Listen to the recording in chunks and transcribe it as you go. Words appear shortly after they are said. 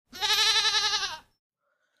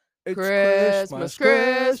It's Christmas,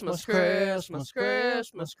 Christmas, Christmas, Christmas,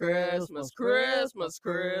 Christmas, Christmas, Christmas,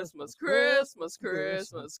 Christmas,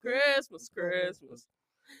 Christmas, Christmas, Christmas.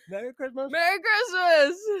 Merry Christmas. Merry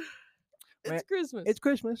Christmas! Man, It's Christmas.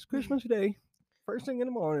 It's Christmas Day. First thing in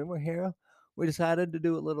the morning, we're here. We decided to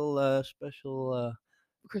do a little special.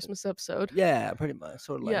 Christmas episode. Yeah, pretty much,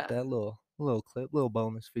 sort of like Yeah. that little clip, little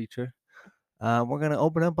bonus feature. We're gonna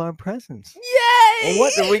open up our presents. Yay! Well,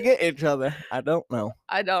 what did we get each other? I don't know.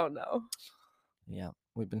 I don't know. Yeah,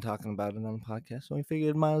 we've been talking about it on the podcast, so we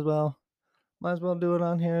figured might as well do it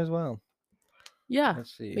on here as well. Yeah,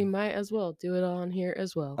 Let's see. we might as well do it on here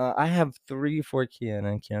as well. I have 3 for Kian,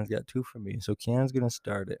 and Kian's got 2 for me. So Kian's gonna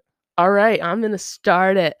start it. All right, I'm gonna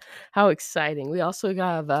start it. How exciting! We also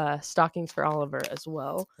have stockings for Oliver as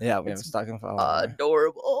well. Yeah, we have a It's stocking for Oliver.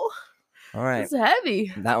 Adorable. All right, It's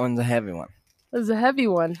heavy. that one's a heavy one. This is a heavy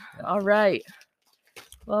one. Yeah. All right.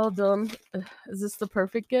 Well done. Is this the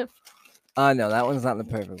perfect gift? No, that one's not the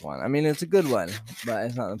perfect one. I mean, it's a good one, but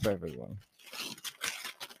it's not the perfect one.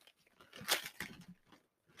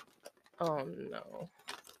 Oh no.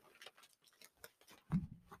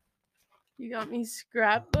 You got me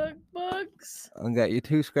scrapbook books I got you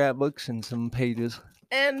 2 scrapbooks and some pages.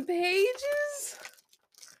 and pages.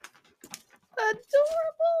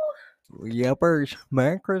 Adorable. Yuppers.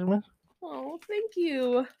 Merry Christmas. Oh, thank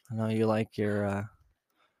you. I know you like your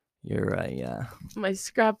My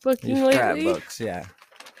scrapbooking your lately. scrapbooks, yeah.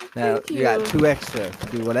 Now Thank you got you. 2 extra.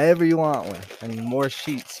 Do whatever you want with, and more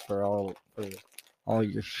sheets for all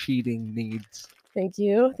your sheeting needs. Thank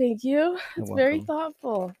you. Thank you. You're It's very welcome.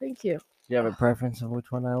 thoughtful. Thank you. Do you have a preference of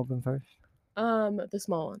which one I open first? The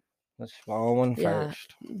small one. The small one Yeah.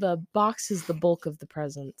 first. The box is the bulk of the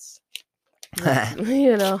presents.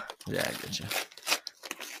 You know. Yeah, I get you.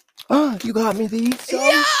 Oh, you got me these. So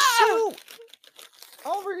Yeah! cute.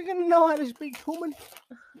 Oh, we're gonna know how to speak human.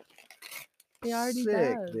 He already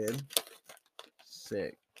Sick, does. dude.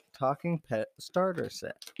 Sick. Talking pet starter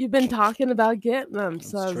set. You've been talking about getting them,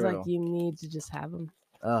 so That's I was true. like, you need to just have them.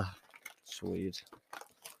 Sweet.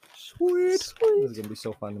 Sweet. This is gonna be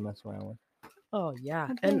so fun to mess around with. Oh yeah,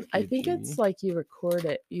 Oh, and thank I you, think G. it's like you record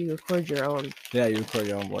it. You record your own. Yeah, you record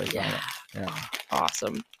your own voice on Yeah. it. Yeah.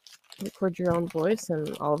 Awesome. Record your own voice,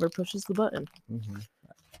 and Oliver pushes the button. Mm-hmm.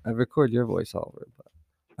 I record your voice, Oliver, but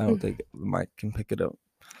I don't think the mic can pick it up.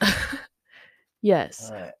 Yes.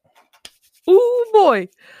 Alright. Ooh boy.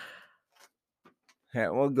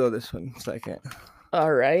 Here, we'll go this one second.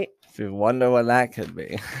 All right. If you wonder what that could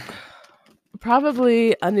be.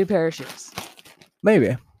 Probably a new pair of shoes.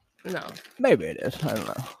 Maybe. No. Maybe it is. I don't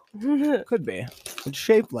know. It Could be. It's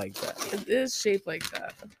shaped like that. is shaped like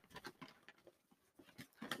that.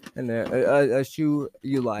 And a shoe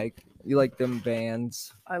you like. You like them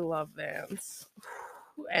Vans. I love Vans,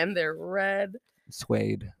 and they're red.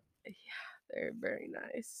 Suede. They're very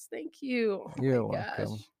nice. Thank you. Oh You're my welcome.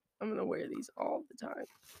 gosh. I'm gonna wear these all the time.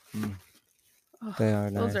 Mm. Oh, They are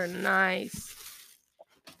those are nice. nice.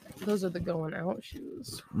 Those are the going out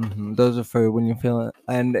shoes. Mm-hmm. Those are for when you feel it.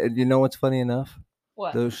 And you know what's funny enough?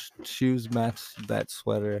 What? Those shoes match that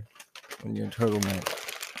sweater when you're turtleneck.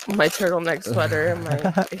 My turtleneck sweater and my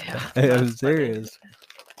yeah. I'm that's funny. serious.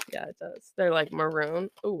 Yeah, it does. They're like maroon.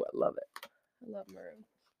 Oh, I love it. I love maroon.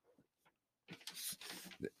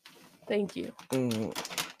 Thank you.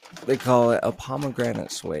 They call it a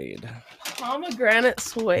pomegranate suede. Pomegranate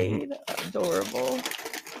suede. Adorable.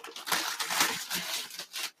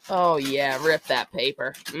 Oh yeah, rip that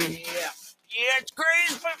paper. Mm. Yeah, it's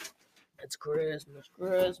Christmas. It's Christmas.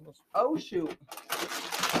 Oh shoot.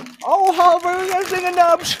 Oh, Oliver, we gotta sing a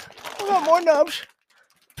nubs. We got more nubs.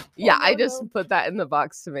 Yeah, I no, just no. put that in the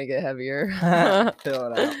box to make it heavier.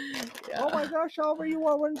 Fill it out. Yeah. Oh my gosh, Oliver, you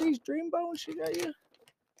want one of these dream bones she got you?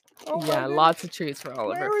 Oh my Yeah, goodness. lots of treats for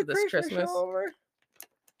Oliver Merry for this Christmas. Oliver.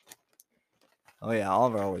 Oh yeah,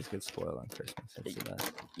 Oliver always gets spoiled on Christmas. It's the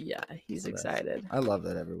best. Yeah, he's It's the best. excited. I love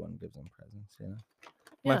that everyone gives him presents, you know.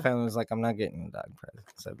 Yeah. My family was like, I'm not getting a dog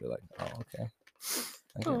presents. I'd be like, oh, okay.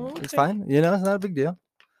 Oh, It's okay. fine. You know, it's not a big deal.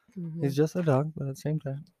 Mhm. He's just a dog, but at the same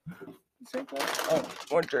time. Oh,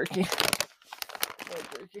 more jerky. More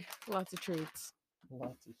jerky. Lots of treats.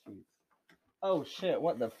 Lots of sweets. Oh shit,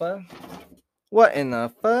 what the fuck? What in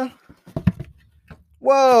the fuck?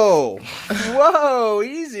 Whoa! Whoa!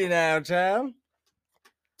 Easy now, child.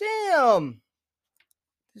 Damn!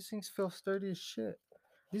 These things feel sturdy as shit.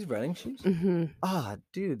 These running shoes? Hmm. Ah,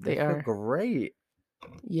 dude, they They feel are. great.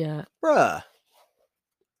 Yeah, Bruh.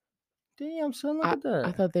 Damn, son, look at that.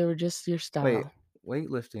 I thought they were just your style. Wait,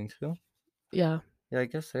 weightlifting too? Yeah. Yeah, I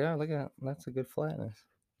guess they are. Look at that. That's a good flatness.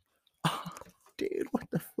 dude, what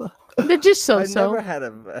the fuck? They're just I so. never had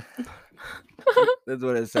a. That's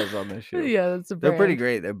what it says on the shoe. Yeah, that's a They're brand. pretty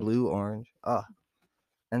great. They're blue, orange. Oh,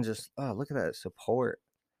 and just look at that support.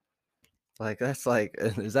 Like that's like,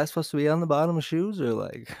 is that supposed to be on the bottom of shoes or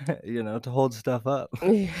like, to hold stuff up?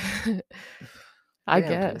 I Damn, dude.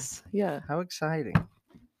 guess. Yeah. How exciting!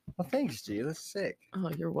 Well, thanks, G. That's sick. Oh,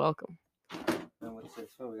 you're welcome. Now what's this?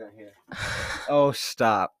 What we got here? Oh,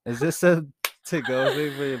 stop! Is this a to-go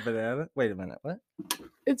thing for your banana? Wait a minute. What?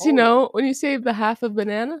 It's Hold on. when you save the half a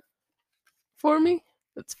banana for me,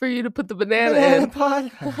 it's for you to put the banana Banana in.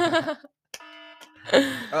 pod.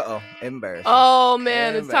 Uh-oh, embarrassing. Oh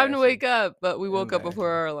man, it's time to Embarrassing. wake up, but we woke up before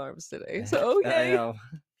our alarms today. So okay. I know.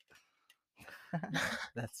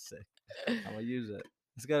 That's sick. I'm gonna use it.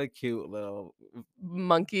 It's got a cute little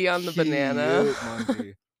Monkey on the banana. cute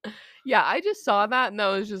monkey. Yeah, I just saw that and I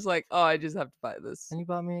was just like, oh, I just have to buy this. And you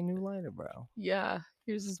bought me a new lighter, bro. Yeah,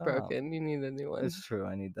 yours is Stop. broken. You need a new one. It's true.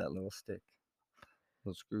 I need that little stick,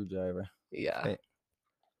 little screwdriver. Yeah. Hey.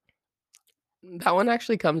 That one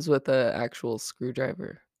actually comes with a actual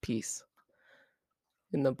screwdriver piece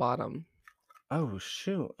in the bottom. Oh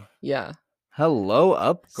shoot! Yeah. Hello,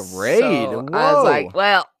 upgrade. So Whoa! I was like,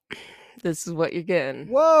 well, this is what you're getting.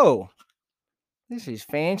 Whoa! This is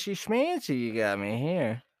fancy schmancy you got me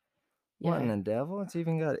here. What in Yeah. the devil?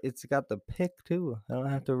 It's got the pick too. I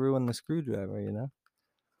don't have to ruin the screwdriver,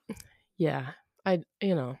 Yeah.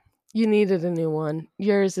 You needed a new one.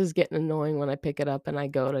 Yours is getting annoying when I pick it up and I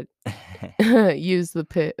go to use the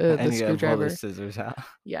And you gotta pull screwdriver. the scissors out.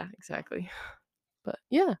 Yeah, exactly. But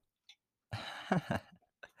yeah.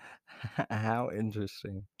 How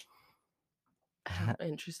interesting. How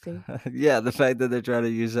interesting. Yeah, the fact that they're trying to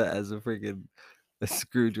use that as a freaking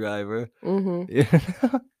screwdriver.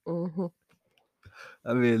 Mm-hmm. Mm-hmm.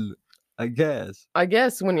 I mean, I guess. I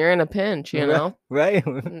guess when you're in a pinch, Right?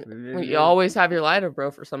 when you always have your lighter, bro,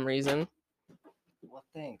 for some reason. Well,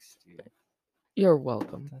 thanks, dude. You're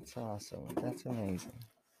welcome. That's awesome. That's amazing.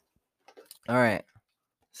 All right.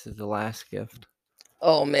 This is the last gift.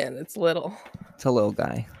 Oh man, it's little. It's a little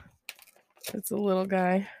guy. It's a little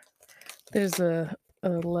guy. There's a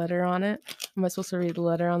letter on it. Am I supposed to read the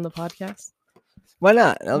letter on the podcast? Why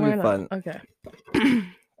not? That'll Why be not? fun. Okay.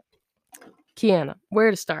 Kiana,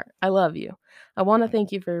 where to start? I love you. I want to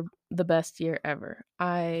thank you for the best year ever.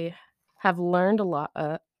 I have learned a lot.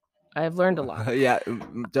 I have learned a lot. Yeah,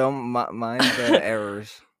 don't mind the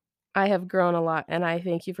errors. I have grown a lot, and I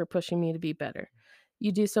thank you for pushing me to be better.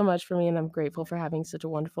 You do so much for me, and I'm grateful for having such a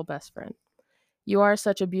wonderful best friend. You are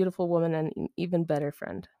such a beautiful woman and an even better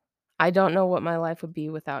friend. I don't know what my life would be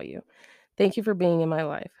without you. Thank you for being in my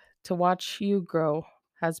life. To watch you grow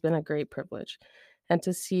has been a great privilege, and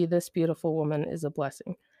to see this beautiful woman is a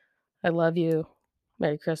blessing. I love you.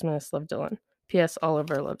 Merry Christmas. Love, Dylan. P.S.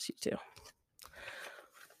 Oliver loves you too.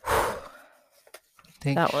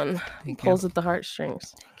 That one pulls at the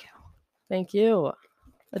heartstrings. Thank you.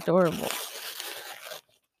 Adorable.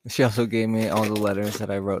 She also gave me all the letters that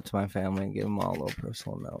I wrote to my family and gave them all a little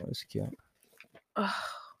personal note. It was cute. Oh,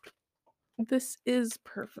 this is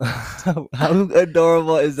perfect. How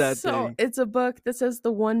adorable is that thing? It's a book that says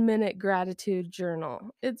the 1 minute gratitude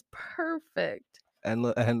journal. It's perfect. And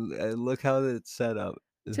look how it's set up.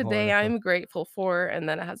 It's Today wonderful. I'm grateful for, and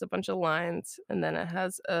then it has a bunch of lines, and then it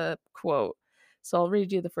has a quote. So I'll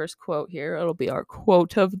read you the first quote here. It'll be our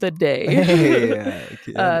quote of the day.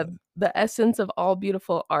 Yeah, the essence of all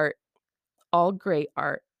beautiful art, all great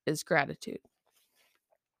art, is gratitude.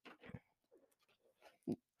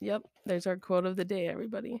 Yep, there's our quote of the day,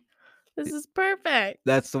 everybody. This is perfect.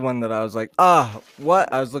 That's the one that I was like,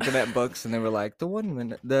 what? I was looking at books and they were like, the 1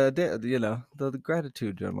 minute, the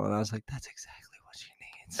gratitude journal. And I was like, that's exactly what she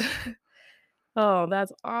needs. Oh,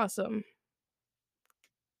 that's awesome.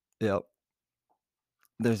 Yep.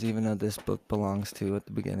 There's even a this book belongs to at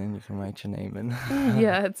the beginning. You can write your name in.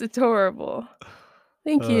 Yeah, it's adorable.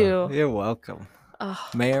 Thank you. You're welcome. Oh,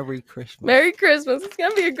 Merry Christmas. Merry Christmas. It's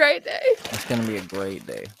going to be a great day. It's going to be a great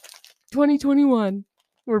day. 2021.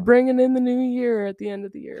 We're bringing in the new year at the end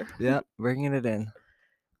of the year. Yeah, bringing it in.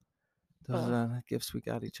 Those are the gifts we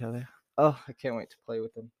got each other. Oh, I can't wait to play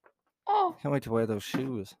with them. Oh. Can't wait to wear those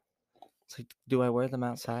shoes. It's like, do I wear them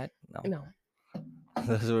outside? No.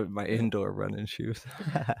 Those are my indoor running shoes.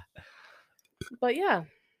 But yeah.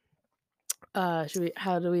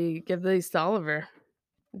 How do we give these to Oliver?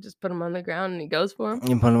 Just put him on the ground and he goes for him?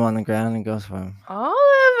 You put him on the ground and he goes for him.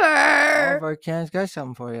 Oliver! Oliver, Ken's got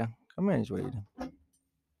something for you. Come here, he's waiting.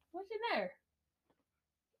 What's in there?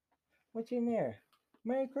 What's in there?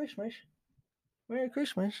 Merry Christmas. Merry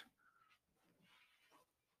Christmas.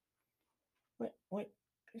 What?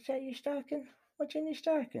 Is that your stocking? What's in your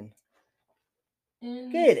stocking?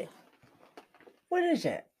 Get it. What is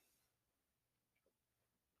that?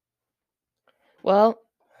 Well,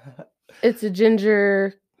 it's a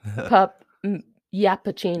ginger pup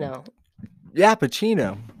yappuccino.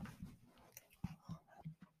 Yappuccino.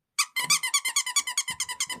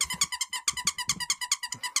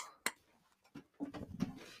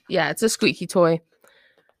 Yeah, it's a squeaky toy.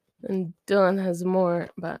 And Dylan has more,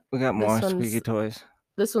 but We got this more one's- squeaky toys.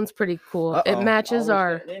 This one's pretty cool. It matches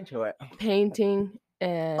our into it. painting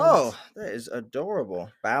and Oh, that is adorable.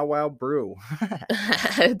 Bow Wow Brew.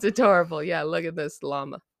 it's adorable. Yeah, look at this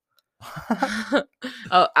llama.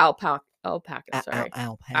 Oh, alpaca. Sorry,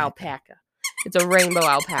 alpaca. It's a rainbow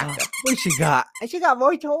alpaca. What she got? She got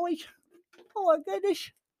more toys. Oh my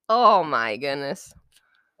goodness. Oh my goodness.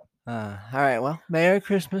 All right. Well, Merry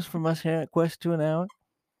Christmas from us here at Quest to an Hour.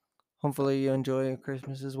 Hopefully you enjoy your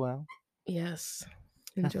Christmas as well. Yes.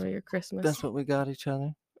 Enjoy your Christmas. That's what we got each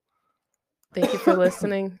other. Thank you for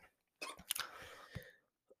listening.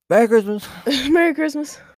 Merry Christmas. Merry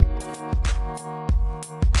Christmas.